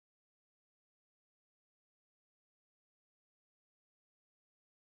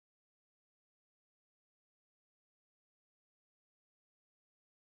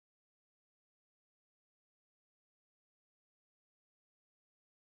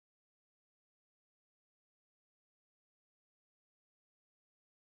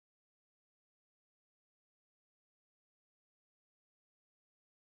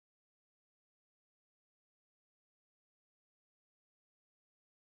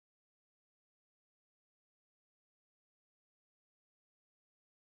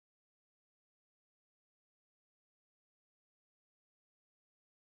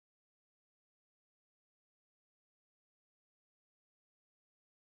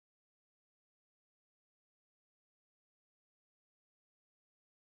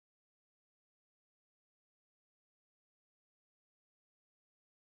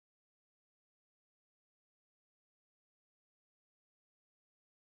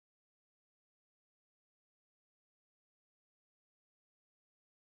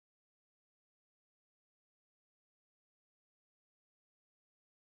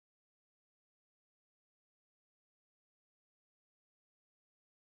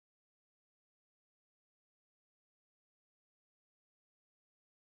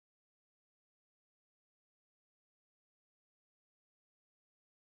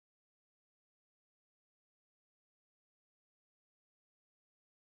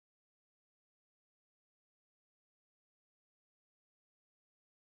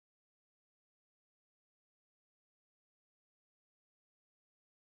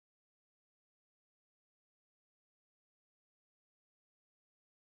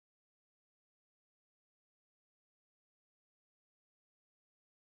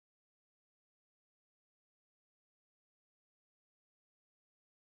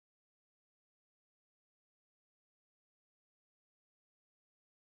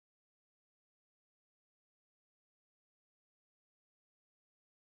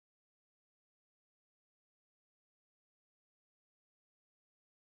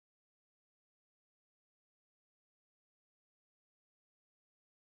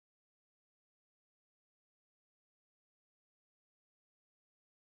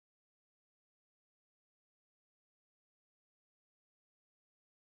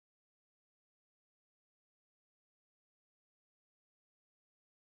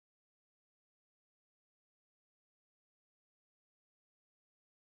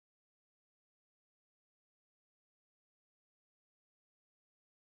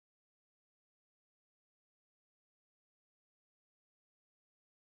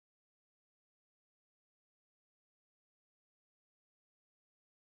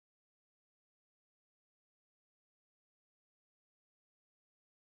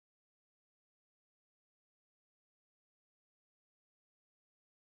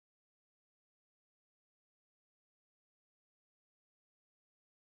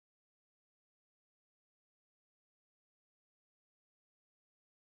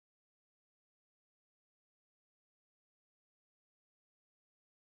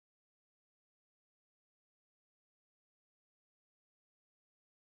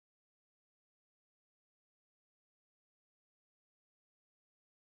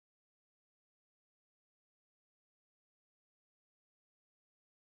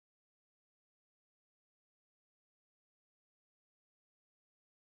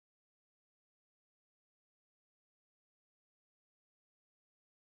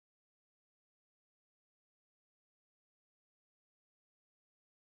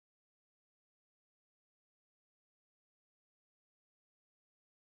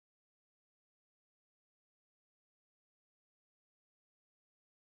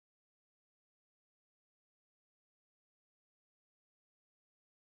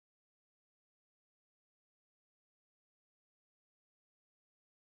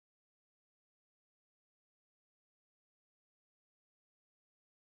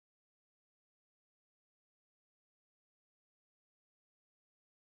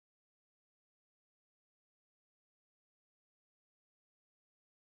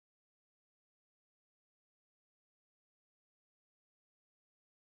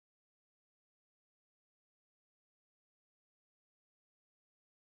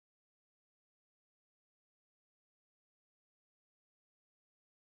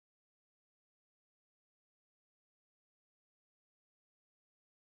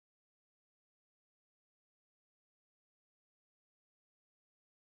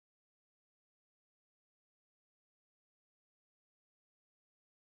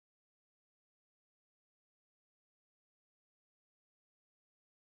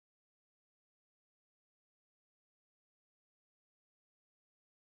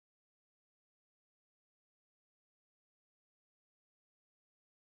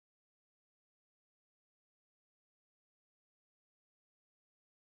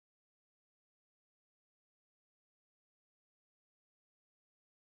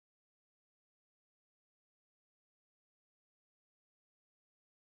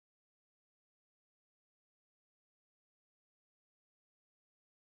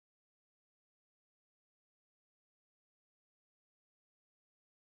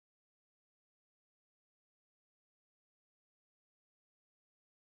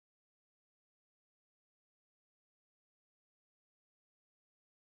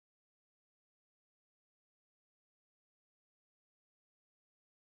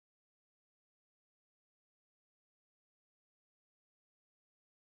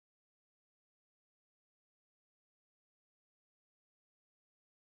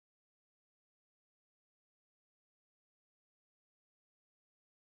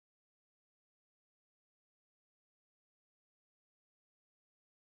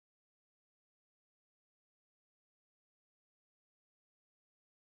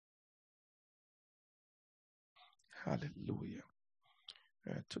Hallelujah.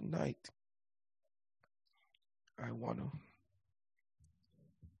 Tonight, I want to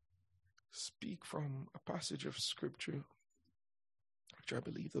speak from a passage of scripture which I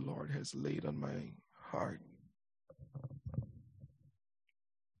believe the Lord has laid on my heart. I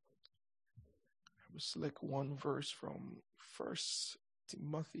will select one verse from 1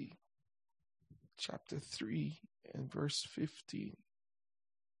 Timothy chapter 3 and verse 15.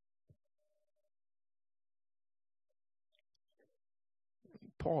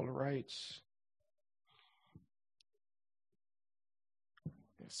 Paul writes,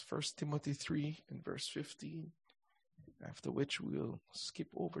 it's 1 Timothy 3 and verse 15, after which we'll skip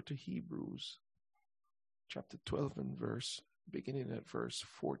over to Hebrews chapter 12 and beginning at verse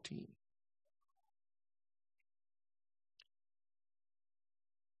 14.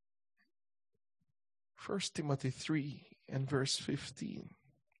 First Timothy 3 and verse 15.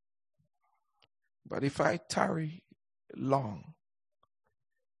 But if I tarry long,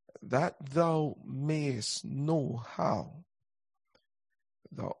 that thou mayest know how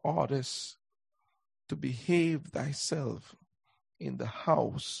thou oughtest to behave thyself in the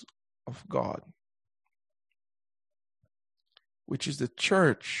house of God, which is the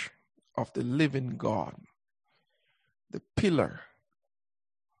church of the living God, the pillar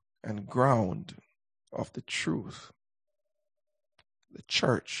and ground of the truth. The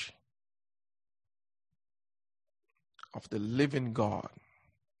church of the living God.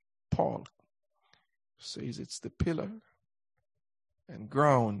 Paul says it's the pillar and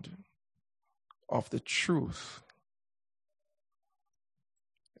ground of the truth,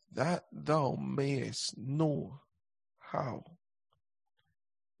 that thou mayest know how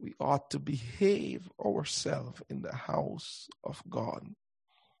we ought to behave ourselves in the house of God,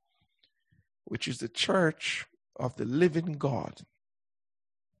 which is the church of the living God,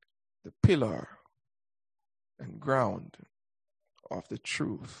 the pillar and ground of the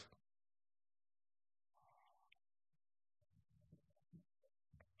truth.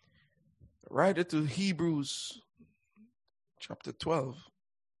 Writer to Hebrews chapter 12,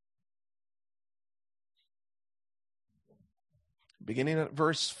 beginning at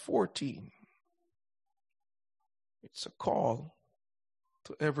verse 14. It's a call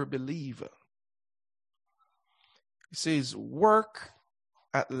to every believer. It says, work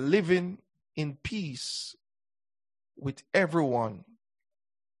at living in peace with everyone,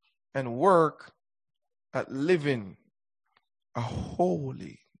 and work at living a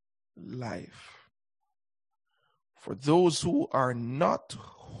holy life. For those who are not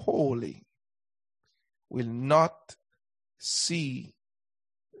holy will not see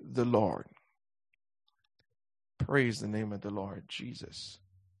the Lord. Praise the name of the Lord Jesus.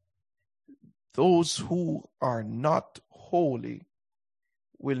 Those who are not holy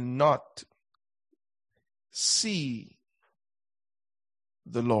will not see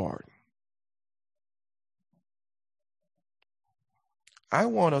the Lord. I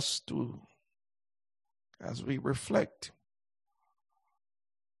want us to, as we reflect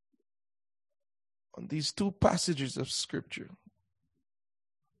on these two passages of scripture,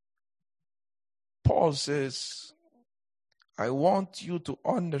 Paul says, I want you to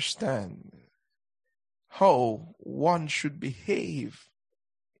understand how one should behave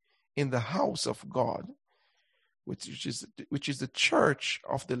in the house of God, which is the church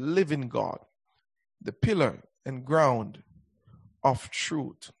of the living God, the pillar and ground of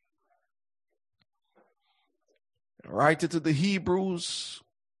truth. Writer to the Hebrews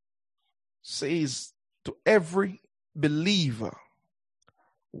says to every believer,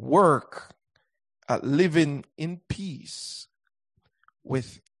 work at living in peace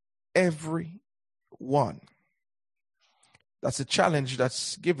with everyone. That's a challenge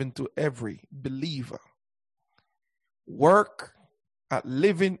that's given to every believer. Work at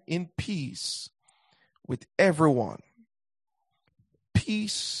living in peace with everyone.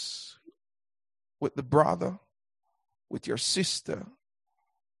 Peace with the brother, with your sister,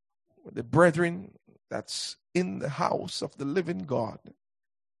 with the brethren that's in the house of the living God,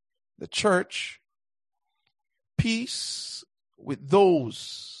 the church. Peace with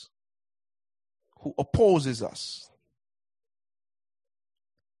those who opposes us.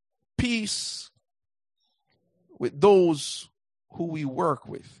 Peace with those who we work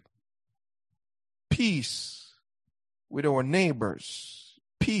with. Peace with our neighbors.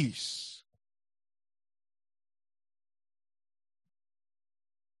 Peace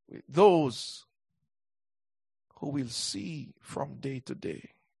with those who we'll see from day to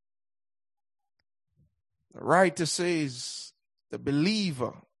day. The writer says the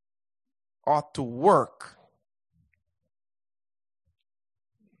believer ought to work.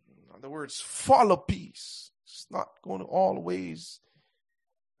 In other words, follow peace. It's not going to always,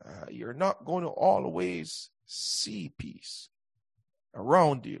 you're not going to always see peace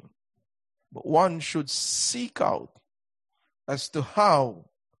around you. But one should seek out as to how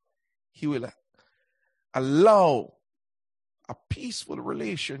he will allow a peaceful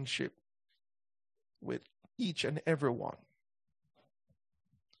relationship with each and every one.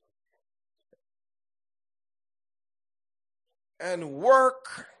 And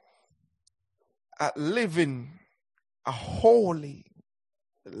work at living a holy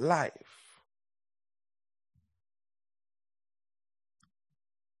life.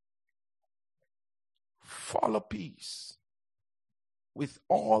 Follow peace with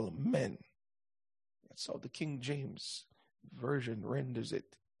all men. That's how the King James Version renders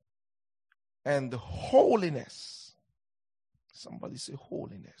it. And holiness. Somebody say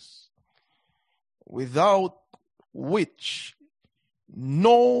holiness. Without which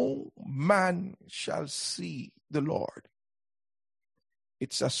no man shall see the Lord.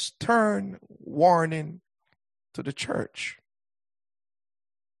 It's a stern warning to the church.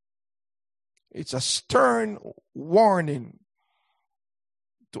 It's a stern warning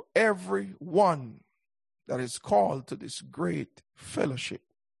to everyone that is called to this great fellowship.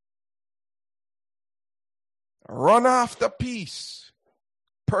 Run after peace.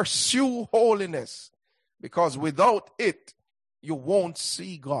 Pursue holiness, because without it, you won't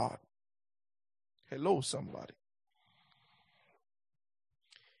see God. Hello, somebody.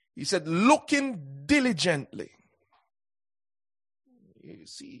 He said, looking diligently. You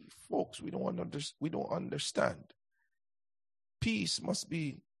see, folks, we don't understand. Peace must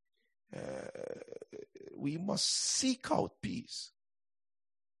be, we must seek out peace.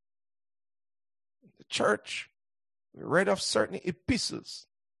 The church, we read of certain epistles.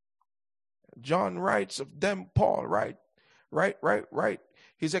 John writes of them, Paul, right.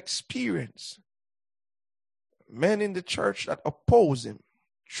 His experience. Men in the church that oppose him.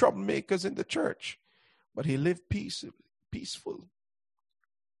 Troublemakers in the church. But he lived peaceful.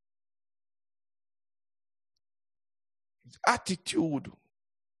 His attitude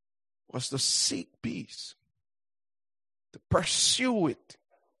was to seek peace. To pursue it.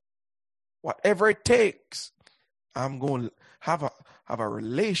 Whatever it takes. I'm going to have a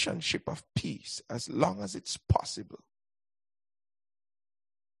relationship of peace as long as it's possible.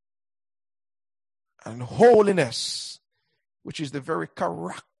 And holiness, which is the very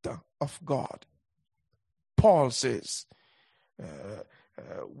character of God. Paul says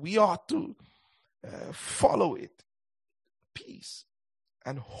we ought to follow it. Peace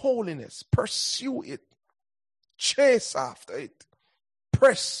and holiness. Pursue it. Chase after it.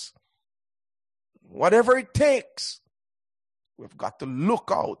 Press. Whatever it takes. We've got to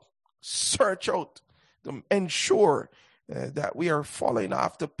look out. Search out. To ensure that we are following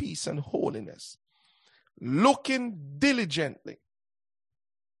after peace and holiness. Looking diligently,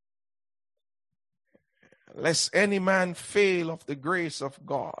 lest any man fail of the grace of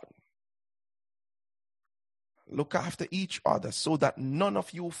God. Look after each other so that none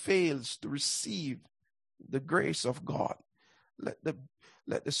of you fails to receive the grace of God. Let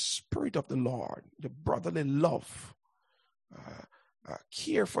the Spirit of the Lord, the brotherly love,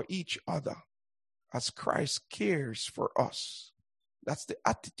 care for each other as Christ cares for us. That's the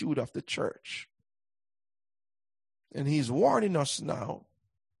attitude of the church. And he's warning us now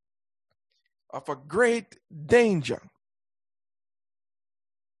of a great danger.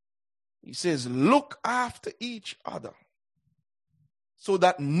 He says, look after each other so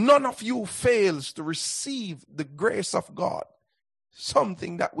that none of you fails to receive the grace of God.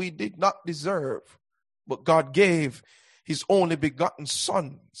 Something that we did not deserve, but God gave his only begotten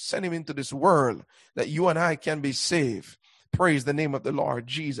Son, sent him into this world that you and I can be saved. Praise the name of the Lord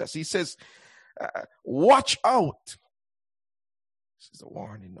Jesus. He says, watch out. This is a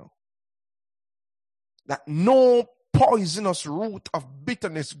warning now. That no poisonous root of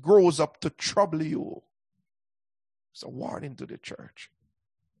bitterness grows up to trouble you. It's a warning to the church.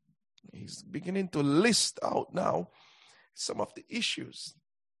 He's beginning to list out now some of the issues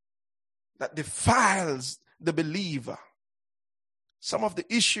that defiles the believer. Some of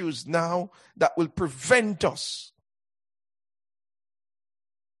the issues now that will prevent us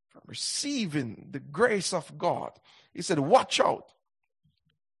from receiving the grace of God. He said, watch out.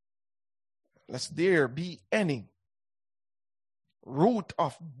 Lest there be any root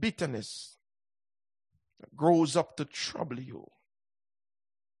of bitterness that grows up to trouble you.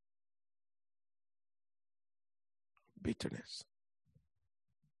 Bitterness.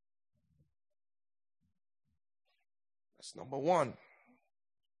 That's number one.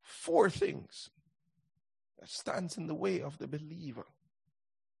 4 things that stands in the way of the believer.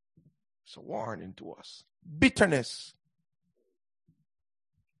 It's a warning to us. Bitterness.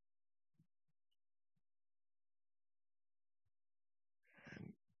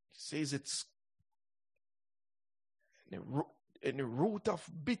 And he says it's in the root of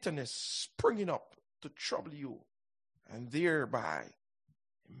bitterness springing up to trouble you, and thereby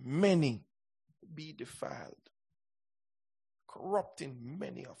many be defiled, corrupting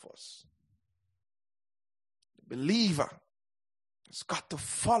many of us. The believer has got to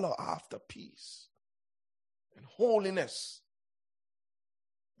follow after peace and holiness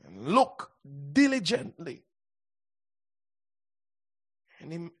and look diligently,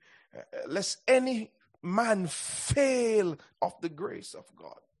 and lest any man fail of the grace of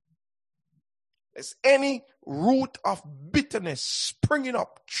God. Lest any root of bitterness springing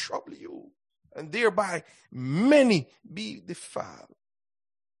up trouble you, and thereby many be defiled.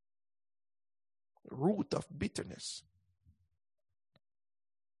 The root of bitterness.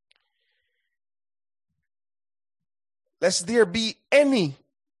 Lest there be any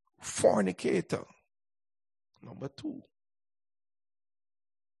fornicator. Number 2.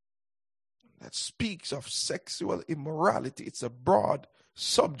 That speaks of sexual immorality. It's a broad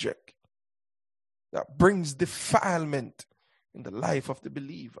subject that brings defilement in the life of the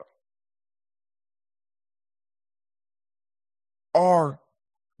believer. Or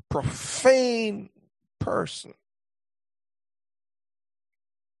profane person.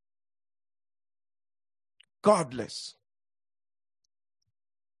 Godless.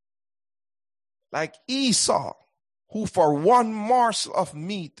 Like Esau, who for one morsel of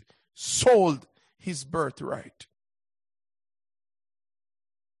meat sold his birthright.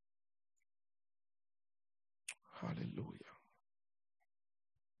 Hallelujah.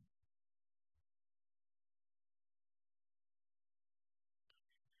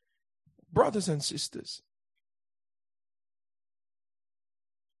 Brothers and sisters,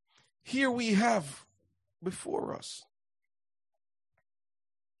 here we have before us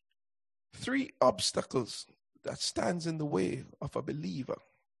 3 obstacles that stands in the way of a believer.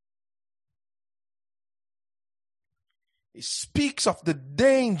 He speaks of the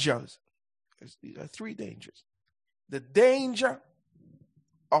dangers. There are 3 dangers. The danger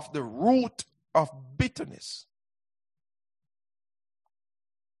of the root of bitterness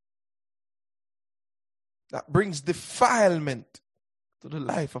that brings defilement to the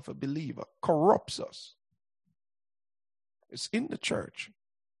life of a believer, corrupts us. It's in the church.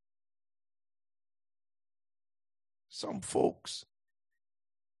 Some folks,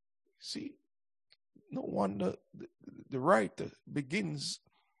 see, no wonder the writer begins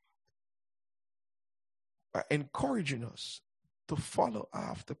by encouraging us to follow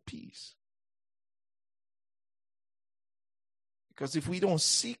after peace. Because if we don't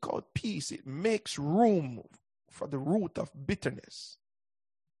seek out peace, it makes room for the root of bitterness.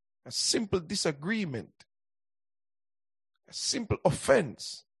 A simple disagreement, a simple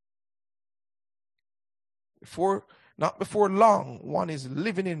offense. Not before long, one is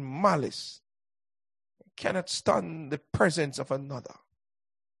living in malice, cannot stand the presence of another.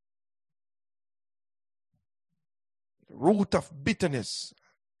 The root of bitterness,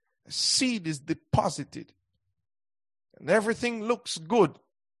 a seed is deposited, and everything looks good,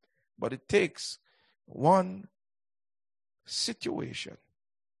 but it takes one situation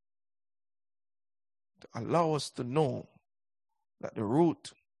to allow us to know that the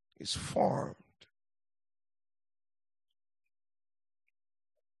root is formed.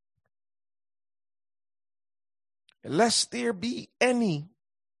 Lest there be any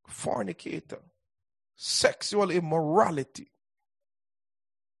fornicator, sexual immorality,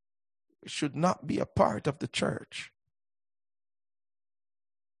 it should not be a part of the church.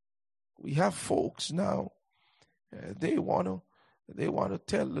 We have folks now, they want to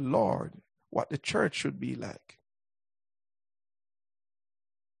tell the Lord what the church should be like.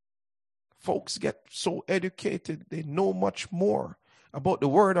 Folks get so educated, they know much more about the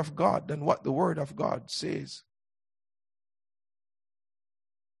Word of God than what the Word of God says.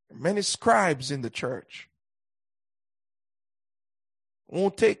 Many scribes in the church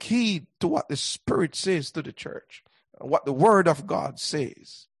won't take heed to what the Spirit says to the church, what the Word of God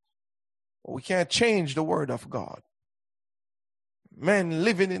says. We can't change the Word of God. Men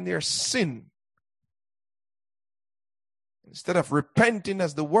living in their sin, instead of repenting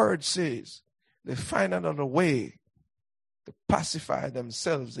as the Word says, they find another way to pacify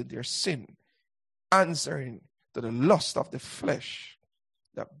themselves in their sin, answering to the lust of the flesh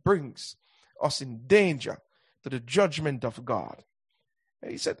that brings us in danger to the judgment of God. And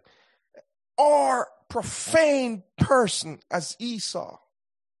he said, or profane person as Esau.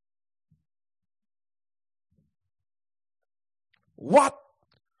 What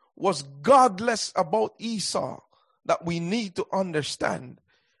was godless about Esau that we need to understand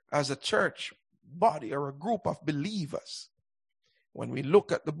as a church body or a group of believers? When we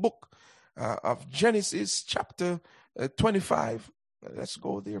look at the book of Genesis chapter 25, let's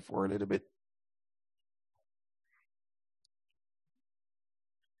go there for a little bit.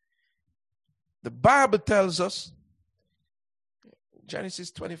 The Bible tells us,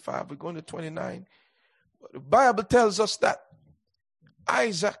 Genesis 25, we're going to 29. The Bible tells us that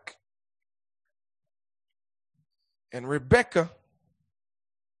Isaac and Rebekah,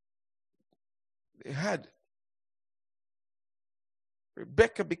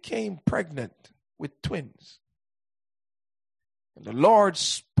 Rebekah became pregnant with twins. And the Lord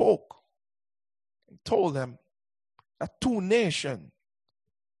spoke and told them that 2 nations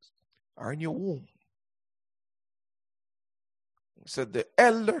are in your womb. He said the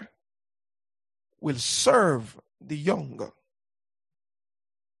elder will serve the younger.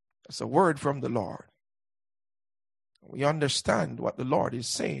 That's a word from the Lord. We understand what the Lord is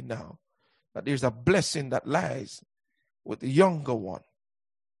saying now, that there's a blessing that lies with the younger one.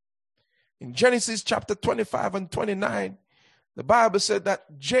 In Genesis chapter 25 and 29, the Bible said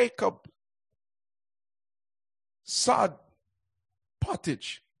that Jacob sowed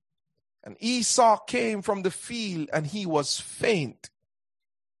pottage, and Esau came from the field, and he was faint.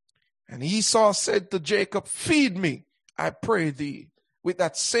 And Esau said to Jacob, feed me, I pray thee, with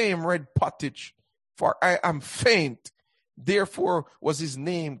that same red pottage, for I am faint. Therefore was his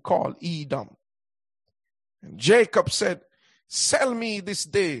name called Edom. And Jacob said, sell me this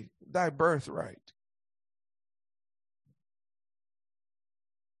day thy birthright.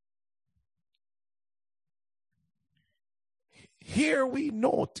 Here we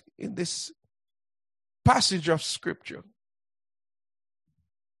note in this passage of scripture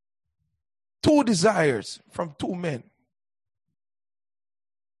 2 desires from 2 men.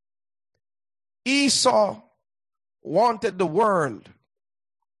 Esau wanted the world.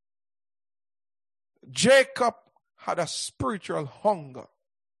 Jacob had a spiritual hunger.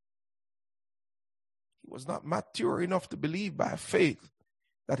 He was not mature enough to believe by faith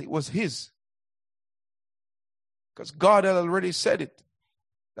that it was his. Because God had already said it,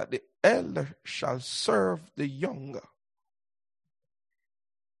 that the elder shall serve the younger.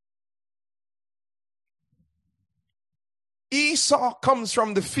 Esau comes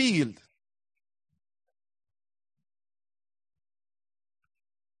from the field.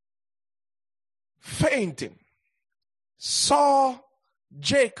 Fainting. Saw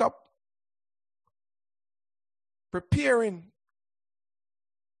Jacob preparing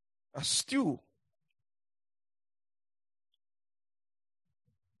a stew.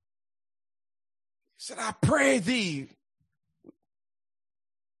 He said, I pray thee,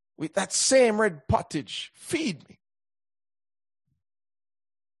 with that same red pottage, feed me.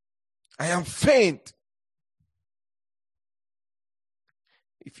 I am faint.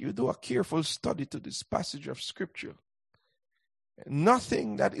 If you do a careful study to this passage of scripture,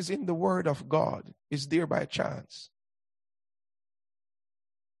 nothing that is in the word of God is there by chance.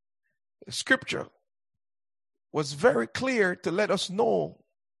 The scripture was very clear to let us know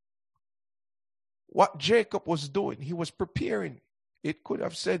what Jacob was doing. He was preparing. It could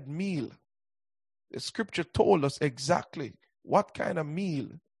have said meal. The scripture told us exactly what kind of meal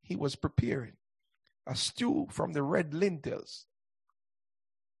he was preparing. A stew from the red lentils.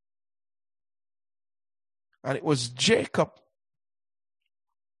 And it was Jacob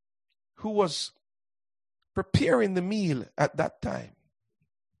who was preparing the meal at that time.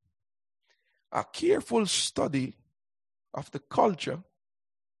 A careful study of the culture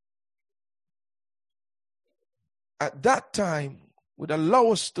at that time would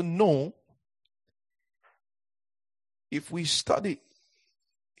allow us to know, if we study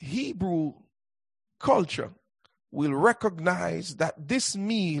Hebrew culture, we'll recognize that this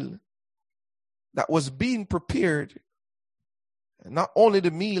meal that was being prepared, not only the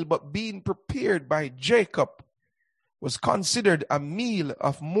meal, but being prepared by Jacob, was considered a meal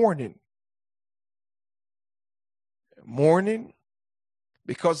of mourning. Mourning,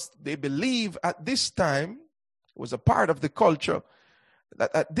 because they believe at this time, it was a part of the culture,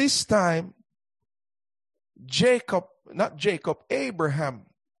 that at this time, Abraham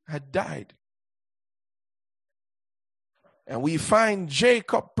had died. And we find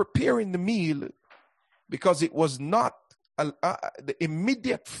Jacob preparing the meal because it was not, the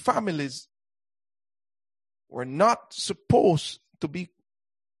immediate families were not supposed to be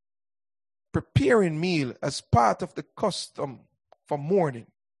preparing meal as part of the custom for mourning.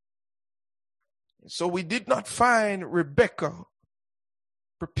 So we did not find Rebekah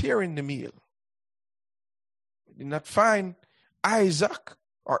preparing the meal. We did not find Isaac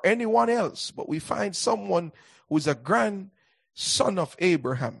or anyone else, but we find someone who is a grandson of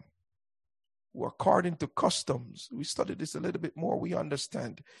Abraham, who according to customs, we studied this a little bit more, we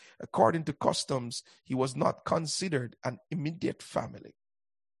understand, according to customs, he was not considered an immediate family.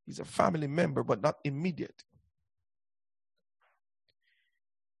 He's a family member, but not immediate.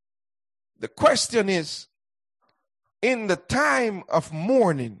 The question is, in the time of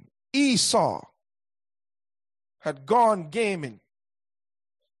mourning, Esau had gone gaming,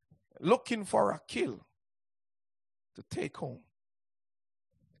 looking for a kill to take home.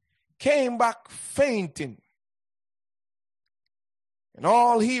 Came back fainting. And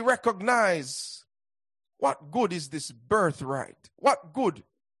all he recognized, what good is this birthright? What good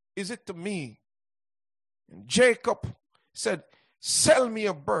is it to me? And Jacob said, sell me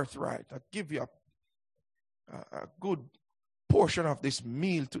a birthright. I'll give you a good portion of this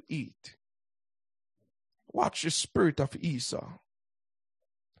meal to eat. Watch the spirit of Esau.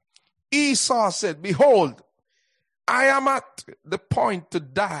 Esau said, behold, I am at the point to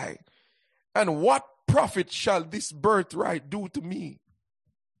die, and what profit shall this birthright do to me?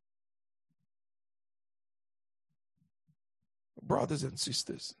 Brothers and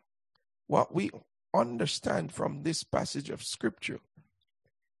sisters, what we understand from this passage of scripture,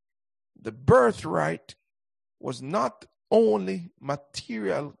 the birthright was not only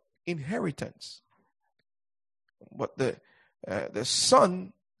material inheritance, but the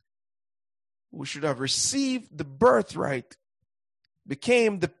son who should have received the birthright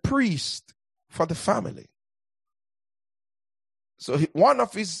became the priest for the family. So one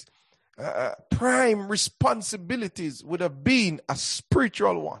of his prime responsibilities would have been a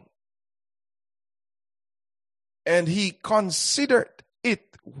spiritual one. And he considered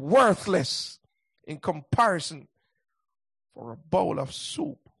it worthless in comparison for a bowl of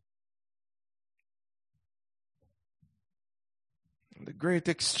soup. And the great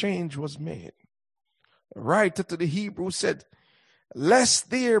exchange was made. The writer to the Hebrews said, lest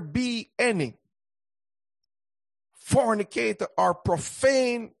there be any fornicator or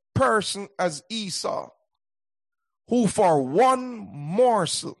profane person as Esau, who for one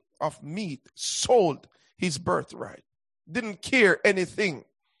morsel of meat sold his birthright, didn't care anything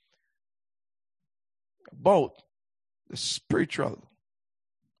about the spiritual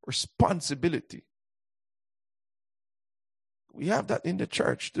responsibility. We have that in the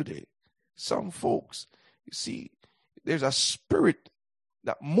church today. Some folks, you see, there's a spirit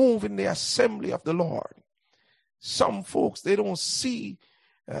that moves in the assembly of the Lord. Some folks, they don't see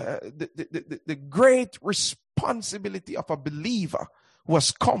the great responsibility of a believer who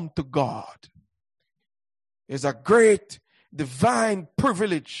has come to God. There's a great divine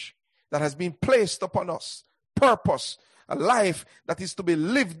privilege that has been placed upon us. Purpose, a life that is to be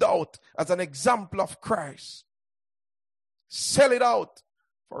lived out as an example of Christ. Sell it out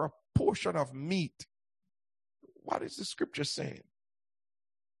for a portion of meat. What is the scripture saying?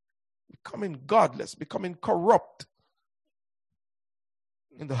 Becoming godless, becoming corrupt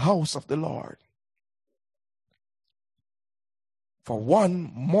in the house of the Lord for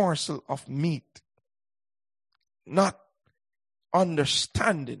one morsel of meat, not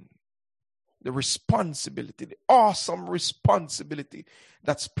understanding the responsibility, the awesome responsibility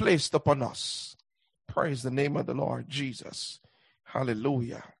that's placed upon us. Praise the name of the Lord Jesus.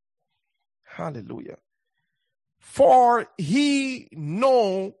 Hallelujah. Hallelujah. For he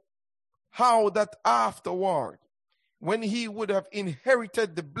know how that afterward, when he would have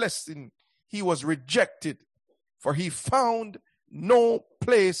inherited the blessing, he was rejected, for he found no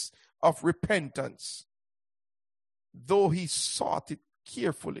place of repentance, though he sought it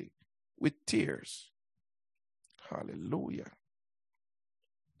carefully with tears. Hallelujah.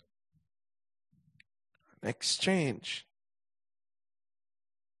 An exchange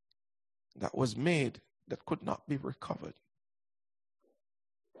that was made that could not be recovered.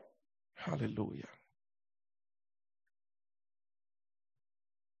 Hallelujah.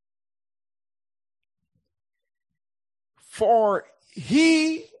 For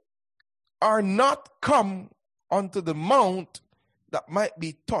he are not come unto the mount that might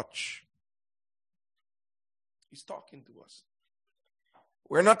be touched. He's talking to us.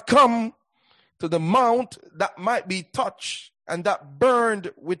 We're not come to the mount that might be touched and that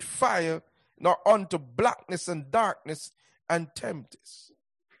burned with fire, nor unto blackness and darkness and tempest.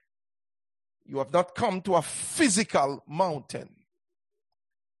 You have not come to a physical mountain,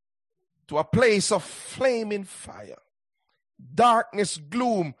 to a place of flaming fire, darkness,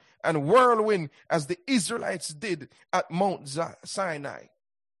 gloom, and whirlwind, as the Israelites did at Mount Sinai.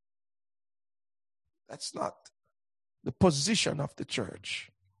 That's not the position of the church.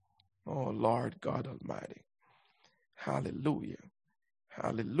 Oh, Lord God Almighty. Hallelujah.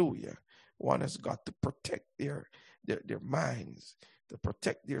 Hallelujah. One has got to protect their minds, to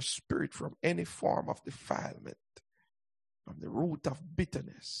protect their spirit from any form of defilement, from the root of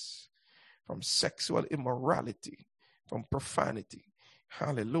bitterness, from sexual immorality, from profanity.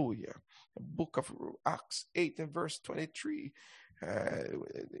 Hallelujah. The book of Acts 8 and verse 23,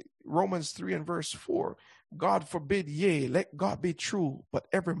 Romans 3 and verse 4, God forbid, yea, let God be true, but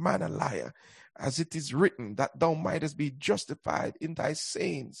every man a liar, as it is written, that thou mightest be justified in thy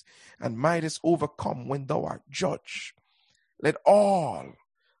sayings, and mightest overcome when thou art judged. Let all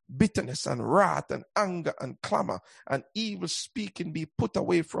bitterness and wrath and anger and clamor and evil speaking be put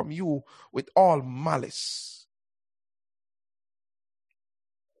away from you with all malice.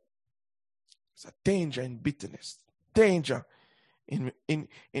 There's a danger in bitterness, danger in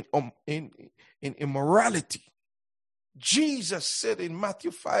immorality. Jesus said in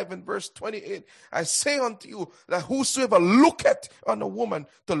Matthew 5 and verse 28, I say unto you that whosoever looketh on a woman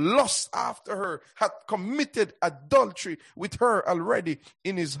to lust after her hath committed adultery with her already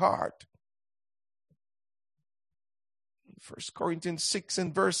in his heart. 1 Corinthians 6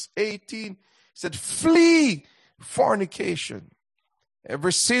 and verse 18 said, flee fornication.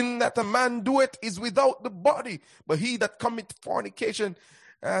 Every sin that a man doeth is without the body, but he that committeth fornication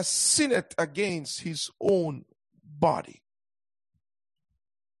sinneth against his own body.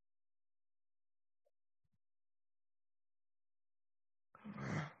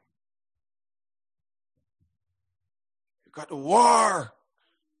 You got a war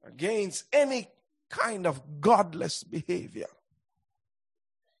against any kind of godless behavior.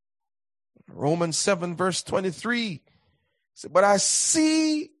 Romans 7 verse 23 said, but I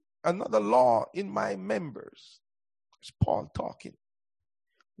see another law in my members. It's Paul talking.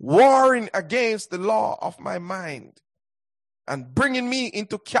 Warring against the law of my mind and bringing me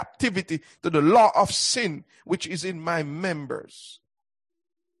into captivity to the law of sin which is in my members.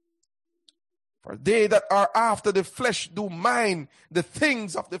 For they that are after the flesh do mind the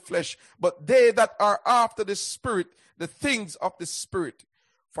things of the flesh, but they that are after the Spirit, the things of the Spirit.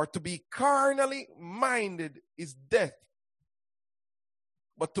 For to be carnally minded is death,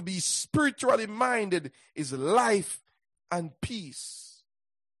 but to be spiritually minded is life and peace.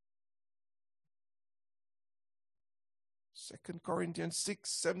 2 Corinthians 6,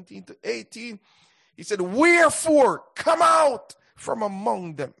 17 to 18, he said, wherefore come out from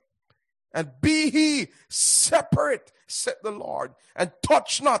among them, and be he separate, said the Lord, and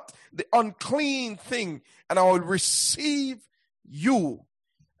touch not the unclean thing, and I will receive you,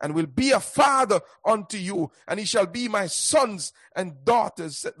 and will be a father unto you, and he shall be my sons and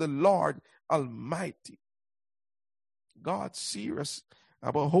daughters, said the Lord Almighty. God's serious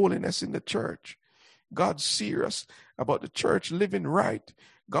about holiness in the church. God's serious about the church living right.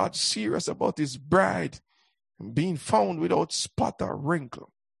 God's serious about his bride being found without spot or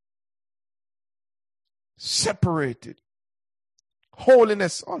wrinkle. Separated.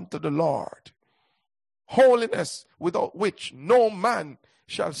 Holiness unto the Lord. Holiness without which no man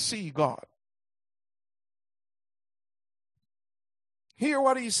shall see God. Hear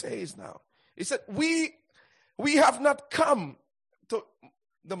what he says now. He said, we have not come to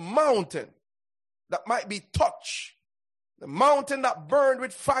the mountain that might be touched, the mountain that burned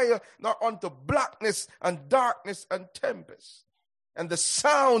with fire, nor unto blackness and darkness and tempest, and the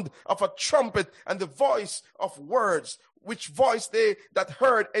sound of a trumpet and the voice of words, which voice they that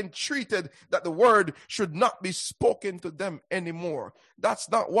heard entreated that the word should not be spoken to them anymore. That's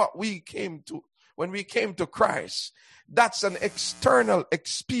not what we came to when we came to Christ. That's an external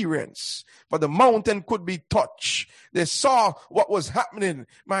experience. For the mountain could be touched. They saw what was happening,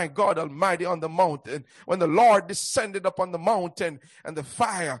 my God Almighty, on the mountain. When the Lord descended upon the mountain, and the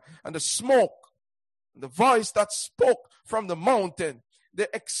fire and the smoke, the voice that spoke from the mountain, they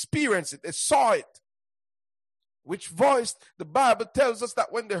experienced it, they saw it. Which voice, the Bible tells us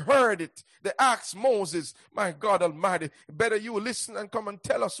that when they heard it, they asked Moses, my God Almighty, better you listen and come and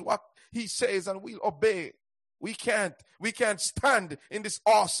tell us what he says, and we'll obey. We can't stand in this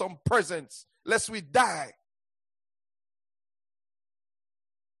awesome presence lest we die.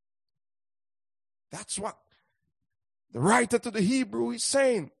 That's what the writer to the Hebrew is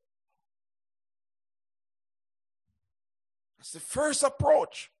saying. That's the first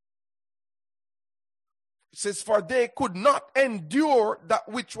approach. It says, for they could not endure that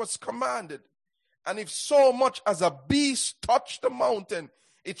which was commanded. And if so much as a beast touch the mountain,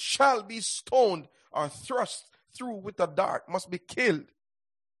 it shall be stoned or thrust through with a dart, must be killed.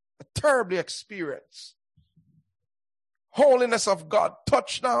 A terrible experience. Holiness of God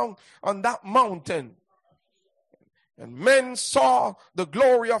touched down on that mountain. And men saw the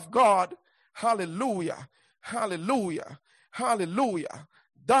glory of God. Hallelujah. Hallelujah. Hallelujah.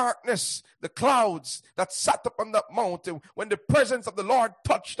 Darkness, the clouds that sat up on that mountain, when the presence of the Lord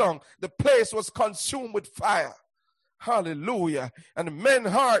touched on, the place was consumed with fire. Hallelujah. And the men's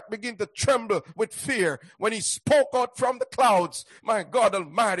heart began to tremble with fear when he spoke out from the clouds. My God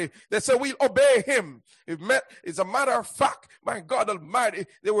Almighty. They said, we'll obey him. It's a matter of fact, my God Almighty,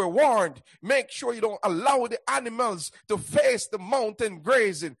 they were warned. Make sure you don't allow the animals to face the mountain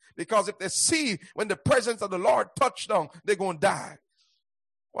grazing, because if they see when the presence of the Lord touched down, they're going to die.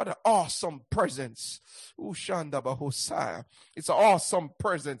 What an awesome presence. Ushanda Bahosaya. It's an awesome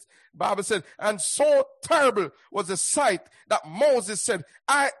presence. The Bible said, and so terrible was the sight that Moses said,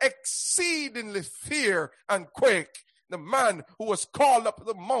 I exceedingly fear and quake. The man who was called up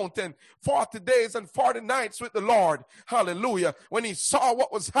the mountain 40 days and 40 nights with the Lord. Hallelujah. When he saw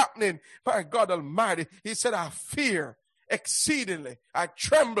what was happening, my God Almighty, he said, I fear exceedingly. I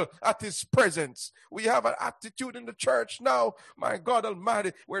tremble at his presence. We have an attitude in the church now, my God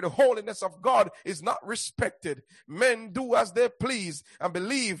Almighty, where the holiness of God is not respected. Men do as they please and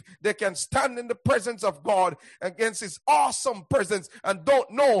believe they can stand in the presence of God against his awesome presence, and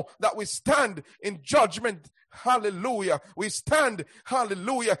don't know that we stand in judgment. Hallelujah. We stand,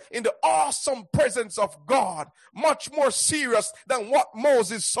 hallelujah, in the awesome presence of God. Much more serious than what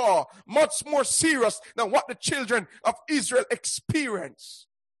Moses saw. Much more serious than what the children of Israel experienced.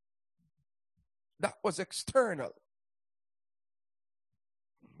 That was external.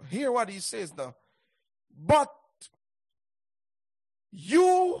 Hear what he says now. But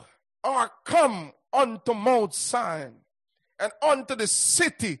you are come unto Mount Zion, and unto the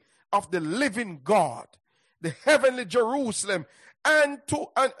city of the living God, the heavenly Jerusalem, and to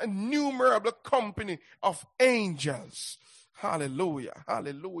an innumerable company of angels. Hallelujah,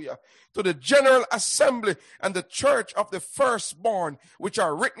 hallelujah. To the general assembly and the church of the firstborn, which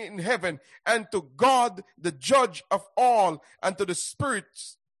are written in heaven, and to God, the judge of all, and to the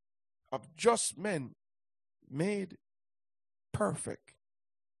spirits of just men made perfect.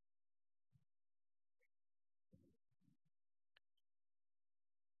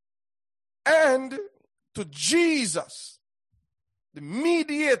 And to Jesus, the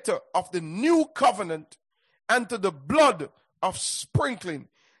mediator of the new covenant, and to the blood of sprinkling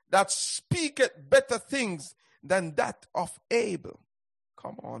that speaketh better things than that of Abel.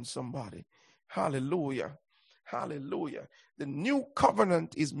 Come on, somebody. Hallelujah. Hallelujah. The new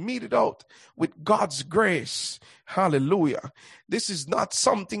covenant is meted out with God's grace. Hallelujah. This is not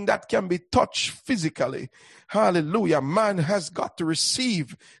something that can be touched physically. Hallelujah. Man has got to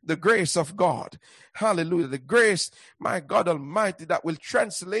receive the grace of God. Hallelujah. The grace, my God Almighty, that will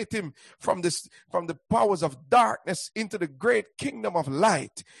translate him from the powers of darkness into the great kingdom of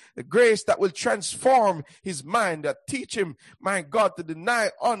light. The grace that will transform his mind, that teach him, my God, to deny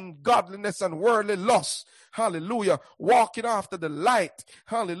ungodliness and worldly lust. Hallelujah. Walking after the light.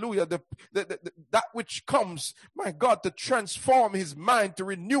 Hallelujah. That which comes, my God, to transform his mind, to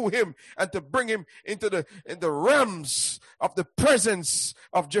renew him, and to bring him into the realms of the presence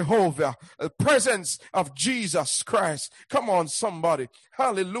of Jehovah, the presence of Jesus Christ. Come on, somebody.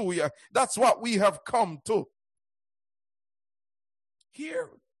 Hallelujah. That's what we have come to. Here,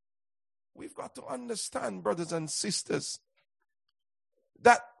 we've got to understand, brothers and sisters,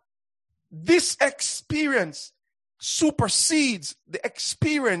 that this experience supersedes the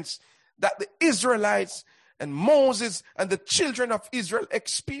experience that the Israelites and Moses and the children of Israel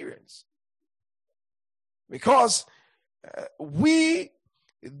experienced. Because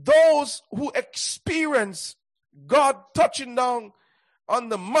those who experience God touching down on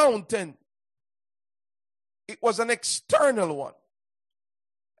the mountain, it was an external one.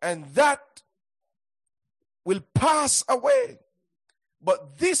 And that will pass away.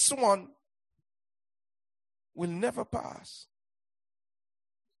 But this one will never pass.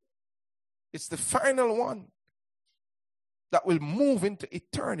 It's the final one that will move into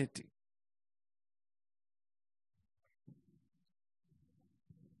eternity.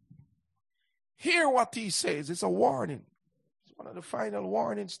 Hear what he says. It's a warning. It's one of the final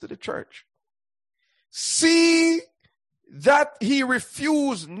warnings to the church. See that he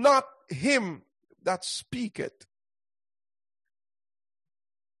refuse not him that speaketh.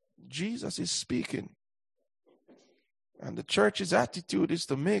 Jesus is speaking. And the church's attitude is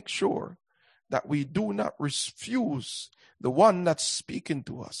to make sure that we do not refuse the one that's speaking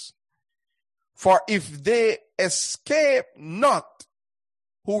to us. For if they escape not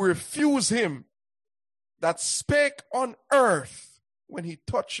who refuse him that spake on earth when he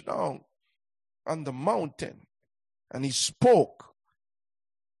touched down on the mountain and he spoke,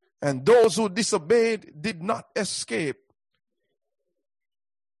 and those who disobeyed did not escape,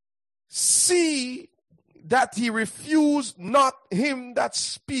 see that he refused not him that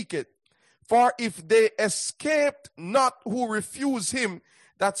speaketh. For if they escaped not who refuse him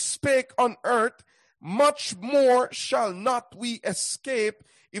that spake on earth, much more shall not we escape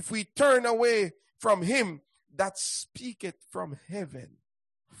if we turn away from him that speaketh from heaven.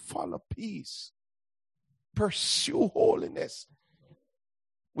 Follow peace. Pursue holiness,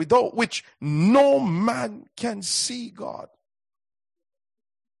 without which no man can see God.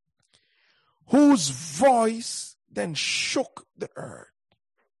 Whose voice then shook the earth.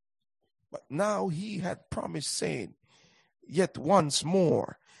 But now he had promised, saying, yet once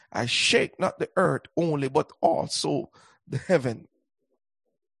more I shake not the earth only, but also the heaven.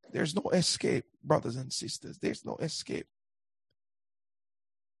 There's no escape, brothers and sisters. There's no escape.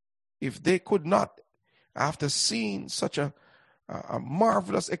 If they could not, after seeing such a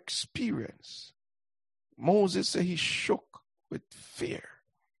marvelous experience, Moses said he shook with fear.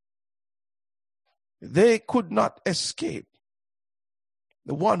 They could not escape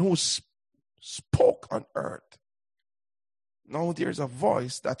the one who spoke on earth. Now there's a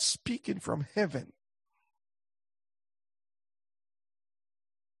voice that's speaking from heaven.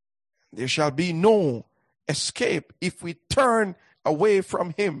 There shall be no escape if we turn away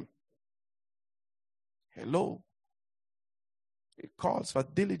from him. Hello. It calls for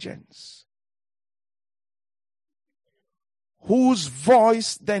diligence. Whose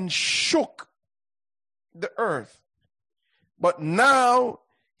voice then shook the earth. But now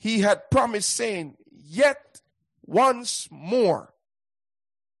he had promised, saying, yet once more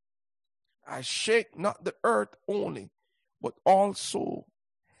I shake not the earth only, but also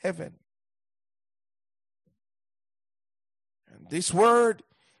heaven. And this word,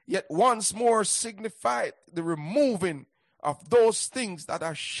 yet once more, signified the removing of those things that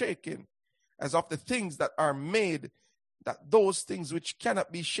are shaken, as of the things that are made, that those things which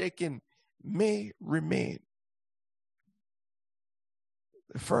cannot be shaken may remain.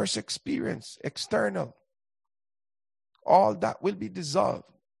 The first experience, external, all that will be dissolved.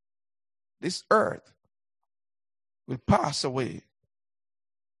 This earth will pass away.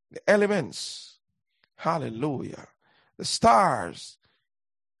 The elements, hallelujah, the stars,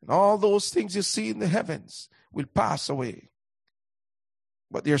 and all those things you see in the heavens will pass away.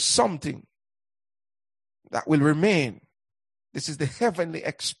 But there's something that will remain. This is the heavenly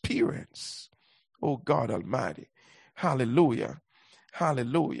experience. Oh God Almighty. Hallelujah.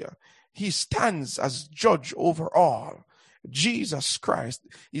 Hallelujah. He stands as judge over all. Jesus Christ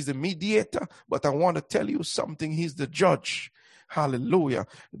is the mediator, but I want to tell you something. He's the judge. Hallelujah.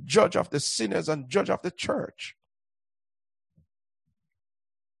 Judge of the sinners and judge of the church.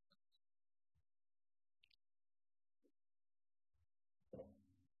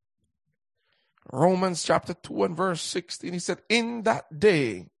 Romans chapter 2 and verse 16, he said, in that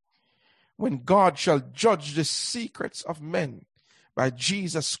day when God shall judge the secrets of men by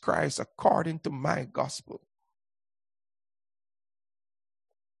Jesus Christ according to my gospel.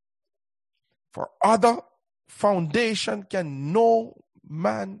 For other foundation can no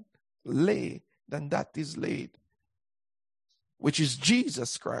man lay than that is laid, which is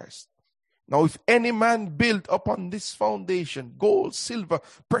Jesus Christ. Now, if any man build upon this foundation, gold, silver,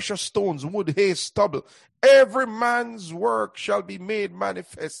 precious stones, wood, hay, stubble, every man's work shall be made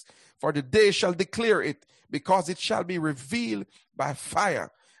manifest, for the day shall declare it, because it shall be revealed by fire.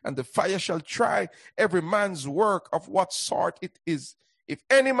 And the fire shall try every man's work of what sort it is. If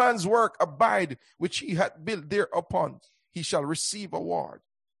any man's work abide, which he hath built thereupon, he shall receive a reward.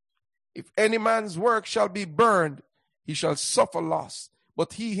 If any man's work shall be burned, he shall suffer loss.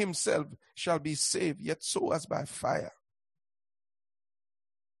 But he himself shall be saved, yet so as by fire.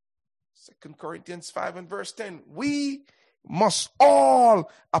 2 Corinthians 5 and verse 10. We must all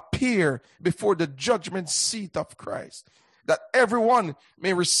appear before the judgment seat of Christ, that everyone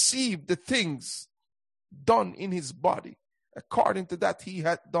may receive the things done in his body, according to that he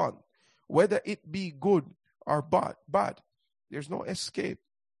hath done, whether it be good or bad. There's no escape.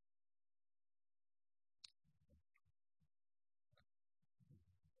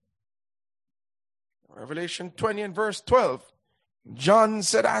 Revelation 20 and verse 12. John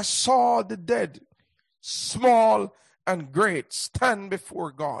said, I saw the dead, small and great, stand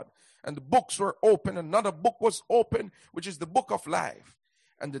before God. And the books were open. Another book was open, which is the book of life.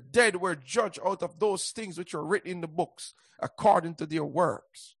 And the dead were judged out of those things which are written in the books, according to their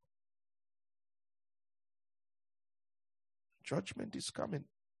works. Judgment is coming.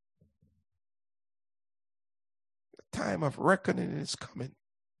 The time of reckoning is coming.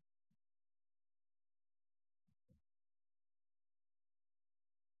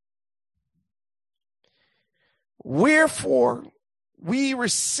 Wherefore, we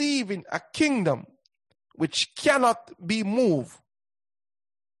receiving a kingdom which cannot be moved.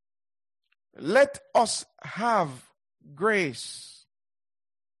 Let us have grace.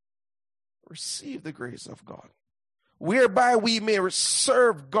 Receive the grace of God, whereby we may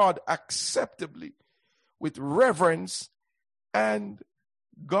serve God acceptably with reverence and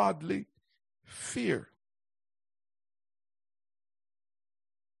godly fear.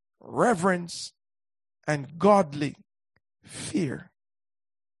 Reverence and godly fear.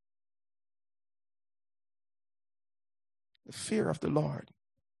 The fear of the Lord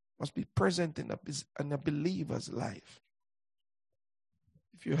must be present in a believer's life.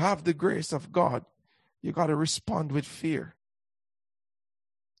 If you have the grace of God, you got to respond with fear.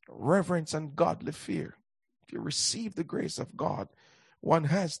 Reverence and godly fear. If you receive the grace of God, one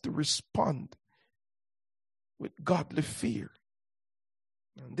has to respond with godly fear.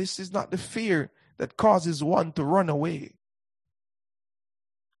 And this is not the fear that causes one to run away,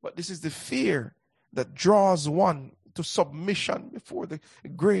 but this is the fear that draws one to submission before the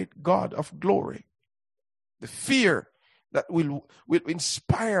great God of glory. The fear that will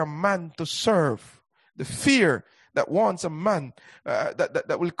inspire man to serve. The fear that wants a man,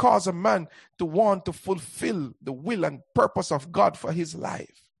 that will cause a man to want to fulfill the will and purpose of God for his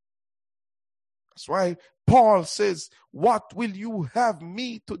life. That's why Paul says, what will you have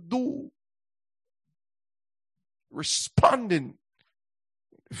me to do? Responding,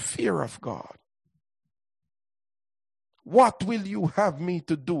 fear of God. What will you have me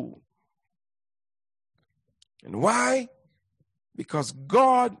to do? And why? Because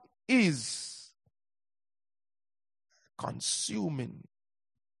God is consuming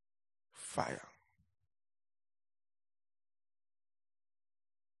fire.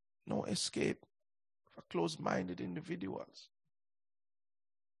 No escape for closed-minded individuals.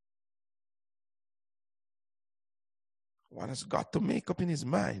 One has got to make up in his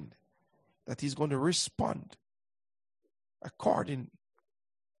mind that he's going to respond according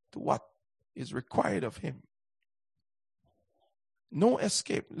to what is required of him. No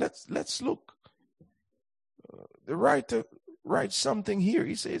escape. Let's look. The writer writes something here.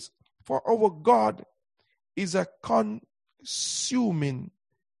 He says, for our God is a consuming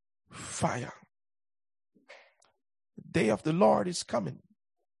fire. The day of the Lord is coming.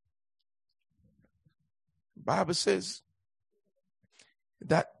 The Bible says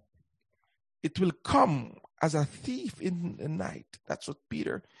that it will come as a thief in the night. That's what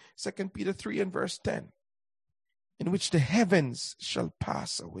 2 Peter 3 and verse 10. In which the heavens shall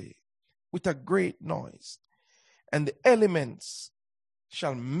pass away with a great noise, and the elements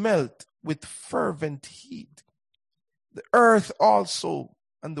shall melt with fervent heat. The earth also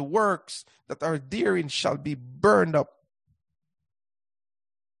and the works that are therein shall be burned up.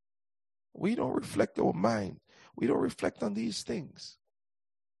 We don't reflect our mind. We don't reflect on these things.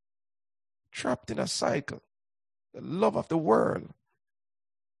 Trapped in a cycle. The love of the world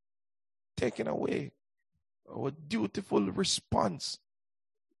taken away. Our dutiful response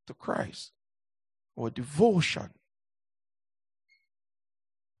to Christ. Our devotion.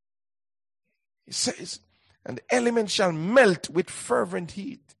 He says, and the elements shall melt with fervent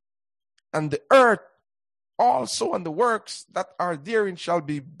heat, and the earth also and the works that are therein shall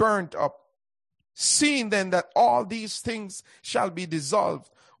be burnt up. Seeing then that all these things shall be dissolved,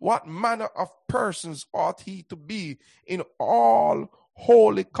 what manner of persons ought he to be in all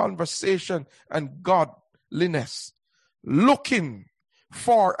holy conversation and godliness, looking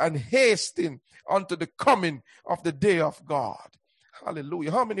for and hasting unto the coming of the day of God?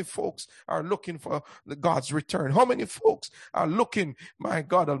 Hallelujah. How many folks are looking for God's return? How many folks are looking, my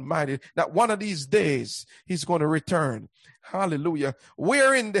God Almighty, that one of these days he's going to return? Hallelujah.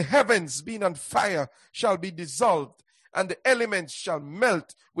 Wherein the heavens being on fire shall be dissolved, and the elements shall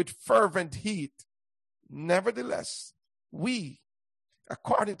melt with fervent heat. Nevertheless, we,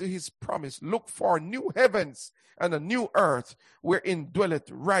 according to his promise, look for new heavens and a new earth wherein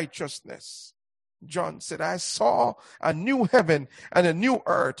dwelleth righteousness. John said, I saw a new heaven and a new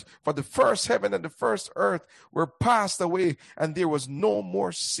earth, for the first heaven and the first earth were passed away, and there was no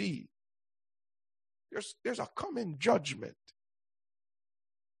more sea. There's a coming judgment.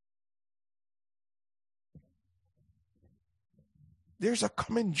 There's a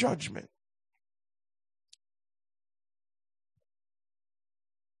coming judgment.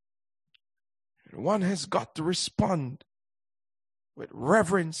 And one has got to respond with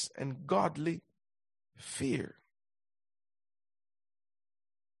reverence and godly fear.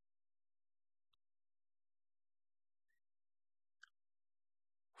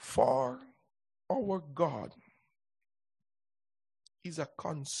 For our God is a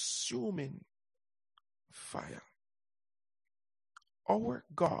consuming fire. Our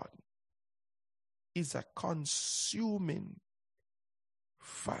God is a consuming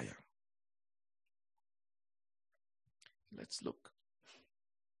fire. Let's look.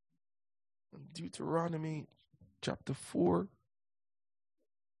 Deuteronomy chapter 4.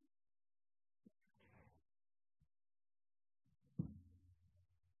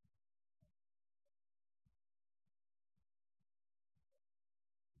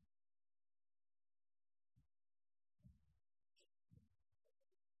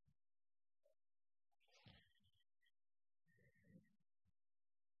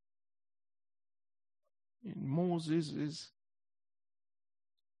 Moses'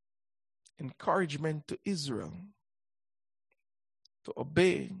 encouragement to Israel to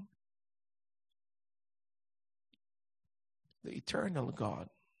obey the eternal God.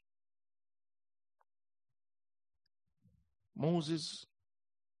 Moses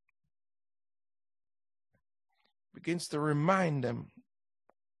begins to remind them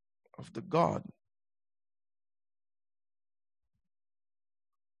of the God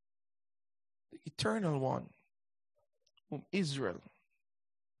the eternal one whom Israel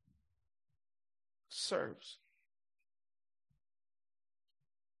serves.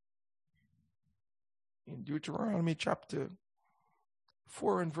 In Deuteronomy chapter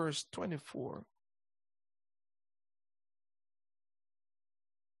 4 and verse 24,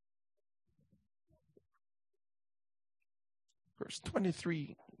 verse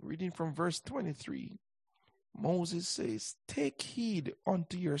 23, reading from verse 23, Moses says, "Take heed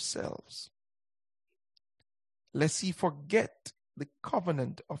unto yourselves, lest ye forget the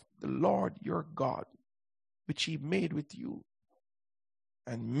covenant of the Lord your God, which he made with you,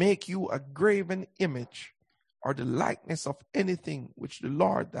 and make you a graven image or the likeness of anything which the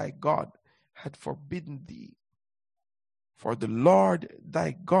Lord thy God had forbidden thee. For the Lord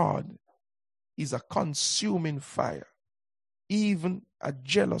thy God is a consuming fire, even a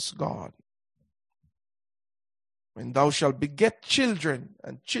jealous God. When thou shalt beget children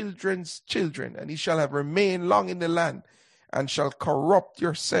and children's children, and ye shall have remained long in the land, and shall corrupt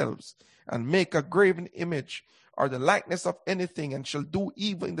yourselves, and make a graven image or the likeness of anything, and shall do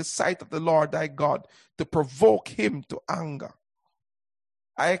evil in the sight of the Lord thy God, to provoke him to anger.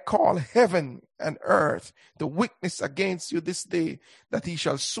 I call heaven and earth to witness against you this day, that he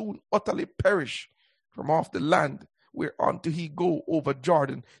shall soon utterly perish from off the land whereunto he go over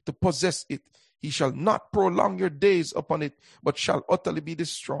Jordan to possess it. He shall not prolong your days upon it, but shall utterly be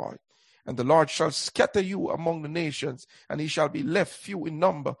destroyed. And the Lord shall scatter you among the nations, and he shall be left few in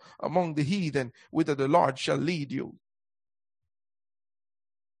number among the heathen, whither the Lord shall lead you."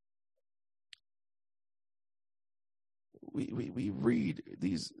 We read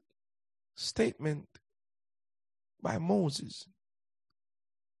these statements by Moses.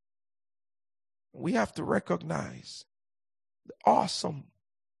 We have to recognize the awesome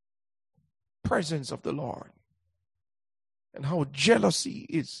presence of the Lord and how jealous he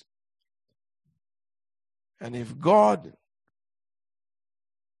is. And if God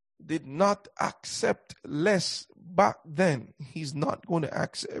did not accept less back then, he's not going to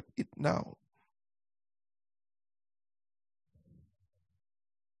accept it now.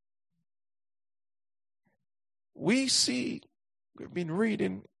 We see, we've been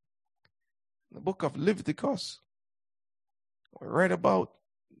reading the book of Leviticus. We read about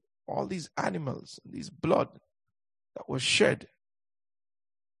all these animals, these blood that was shed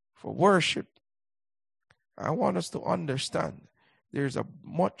for worship. I want us to understand there's a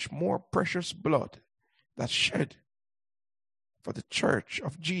much more precious blood that's shed for the church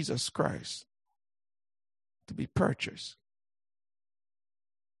of Jesus Christ to be purchased.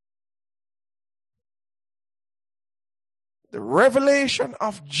 The revelation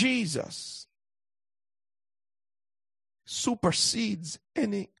of Jesus supersedes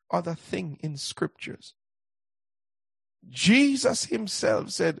any other thing in scriptures. Jesus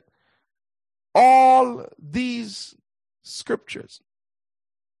himself said, all these scriptures,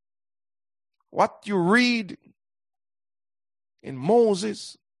 what you read in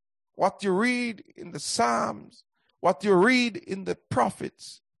Moses, what you read in the Psalms, what you read in the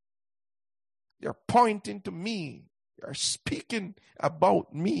prophets, they're pointing to me. They're speaking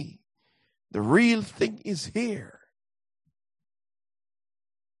about me. The real thing is here.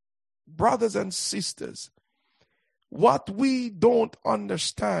 Brothers and sisters, what we don't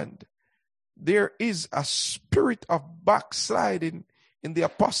understand, there is a spirit of backsliding in the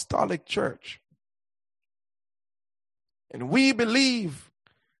apostolic church. And we believe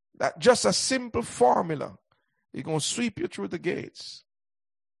that just a simple formula is going to sweep you through the gates.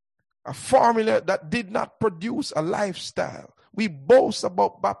 A formula that did not produce a lifestyle. We boast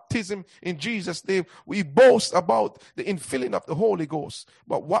about baptism in Jesus' name. We boast about the infilling of the Holy Ghost.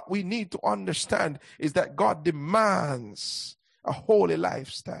 But what we need to understand is that God demands a holy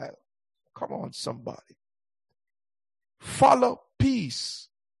lifestyle. Come on, somebody. Follow peace,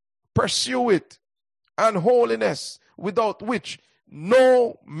 pursue it, and holiness, without which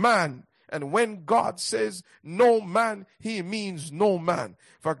no man. And when God says no man, he means no man.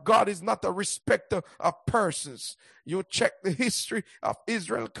 For God is not a respecter of persons. You check the history of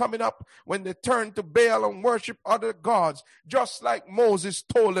Israel coming up when they turned to Baal and worship other gods, just like Moses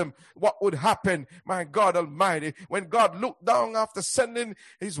told them what would happen, my God Almighty. When God looked down after sending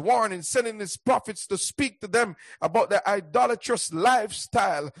his warning, sending his prophets to speak to them about their idolatrous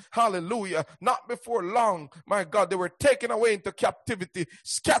lifestyle, hallelujah, not before long, my God, they were taken away into captivity,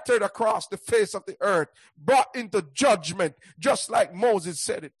 scattered across the face of the earth, brought into judgment, just like Moses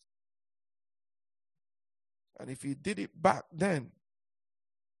said it. And if he did it back then,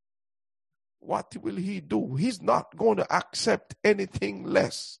 what will he do? He's not going to accept anything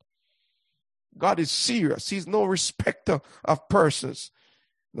less. God is serious. He's no respecter of persons.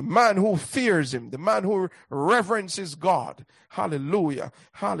 The man who fears him, the man who reverences God, hallelujah,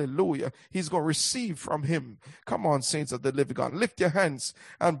 hallelujah, he's going to receive from him. Come on, saints of the living God, lift your hands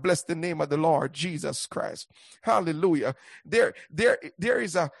and bless the name of the Lord Jesus Christ. Hallelujah. There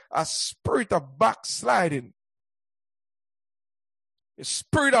is a spirit of backsliding. The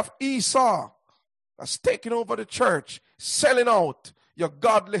spirit of Esau has taken over the church, selling out your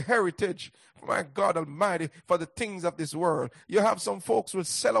godly heritage, my God Almighty, for the things of this world. You have some folks who will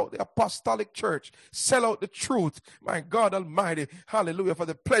sell out the apostolic church, sell out the truth, my God Almighty, hallelujah, for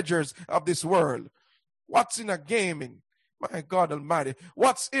the pleasures of this world. What's in a gaming? My God Almighty,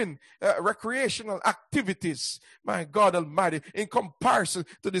 what's in recreational activities, my God Almighty, in comparison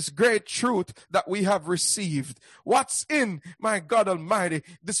to this great truth that we have received? What's in, my God Almighty,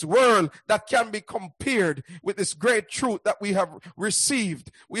 this world that can be compared with this great truth that we have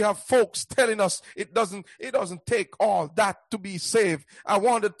received? We have folks telling us it doesn't take all that to be saved. I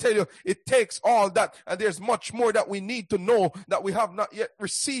want to tell you, it takes all that, and there's much more that we need to know that we have not yet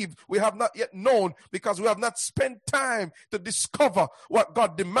received, we have not yet known, because we have not spent time to discover what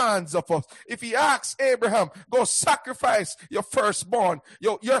God demands of us. If he asks Abraham, go sacrifice your firstborn,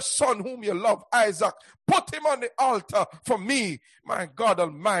 your son whom you love, Isaac, put him on the altar for me, my God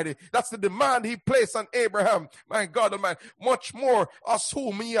Almighty. That's the demand he placed on Abraham, my God Almighty. Much more us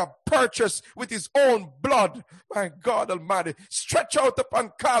whom he have purchased with his own blood, my God Almighty. Stretch out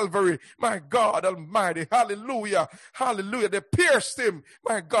upon Calvary, my God Almighty. Hallelujah, hallelujah. They pierced him,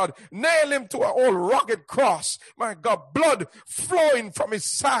 my God. Nail him to an old rugged cross, my God. Blood flowing from his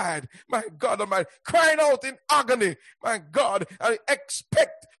side, my God Almighty. Crying out in agony, my God. I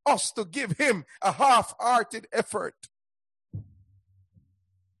expect us to give him a half-hearted effort.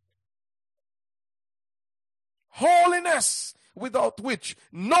 Holiness, without which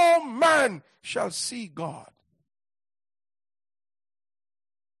no man shall see God.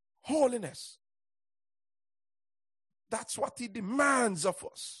 Holiness. That's what he demands of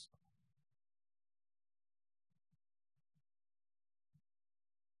us.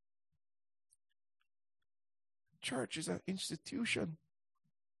 Church is an institution,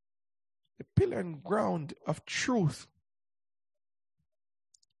 the pillar and ground of truth.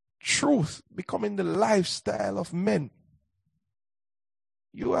 Truth becoming the lifestyle of men.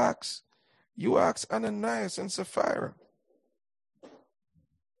 You ask Ananias and Sapphira.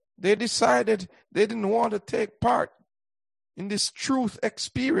 They decided they didn't want to take part in this truth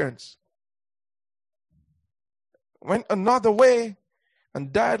experience. Went another way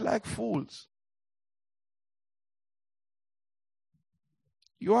and died like fools.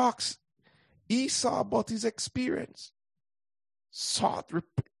 You ask Esau about his experience. Sought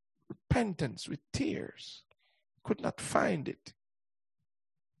repentance with tears. Could not find it.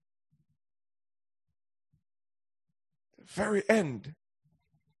 The very end,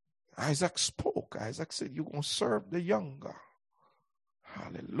 Isaac spoke. Isaac said, you're going to serve the younger.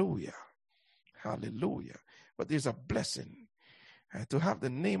 Hallelujah. Hallelujah. But there's a blessing to have the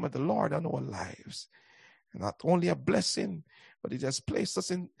name of the Lord on our lives. Not only a blessing, but it has placed us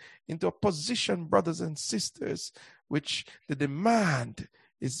into a position, brothers and sisters, which the demand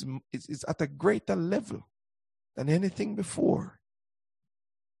is at a greater level than anything before.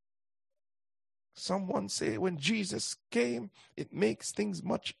 Someone say when Jesus came, it makes things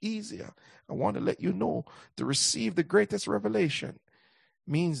much easier. I want to let you know, to receive the greatest revelation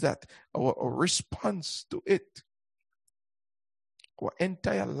means that our response to it, our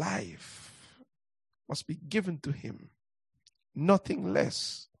entire life, must be given to him. Nothing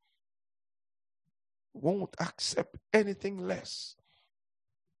less. won't accept anything less.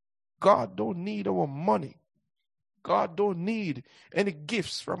 God don't need our money. God don't need any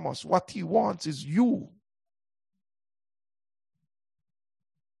gifts from us. What he wants is you.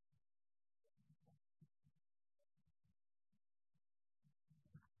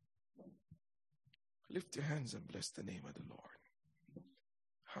 Lift your hands and bless the name of the Lord.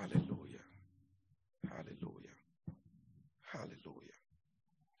 Hallelujah. Hallelujah. Hallelujah.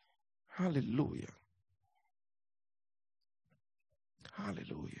 Hallelujah.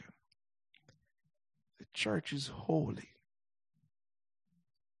 Hallelujah. The church is holy.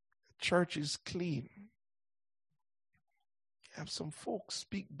 The church is clean. You have some folks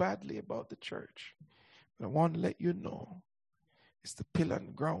speak badly about the church. But I want to let you know it's the pillar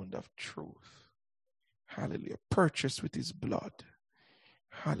and ground of truth. Hallelujah. Purchased with his blood.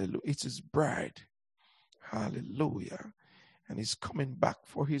 Hallelujah. It's his bride. Hallelujah. And he's coming back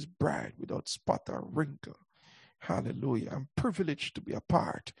for his bride without spot or wrinkle. Hallelujah. I'm privileged to be a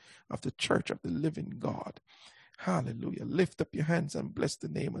part of the church of the living God. Hallelujah. Lift up your hands and bless the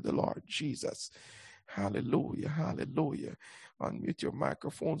name of the Lord Jesus. Hallelujah. Hallelujah. Unmute your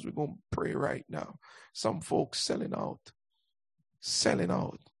microphones. We're going to pray right now. Some folks selling out.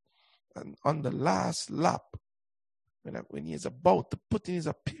 And on the last lap, when he is about to put in his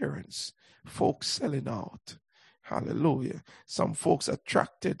appearance, folks selling out. Hallelujah. Some folks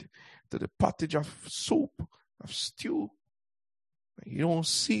attracted to the pottage of soup, of stew. You don't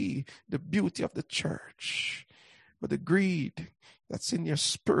see the beauty of the church, but the greed that's in your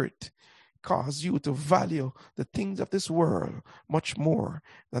spirit cause you to value the things of this world much more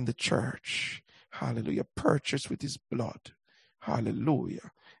than the church. Hallelujah. Purchased with his blood.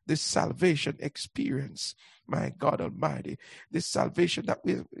 Hallelujah. This salvation experience, my God Almighty, this salvation that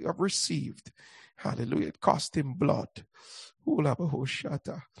we have received, hallelujah, it cost him blood.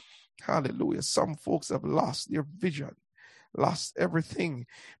 Hallelujah. Some folks have lost their vision, lost everything,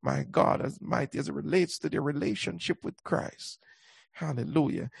 my God Almighty, as it relates to their relationship with Christ.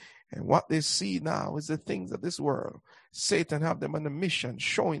 Hallelujah. And what they see now is the things of this world. Satan have them on a mission,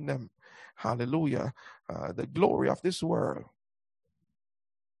 showing them, hallelujah, the glory of this world.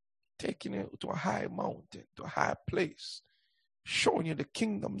 Taking you to a high mountain, to a high place, showing you the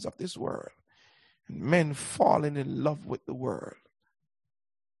kingdoms of this world, and men falling in love with the world.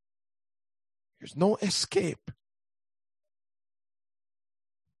 There's no escape.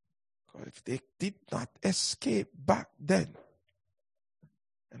 Because if they did not escape back then,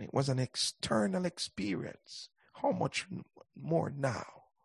 and it was an external experience, how much more now?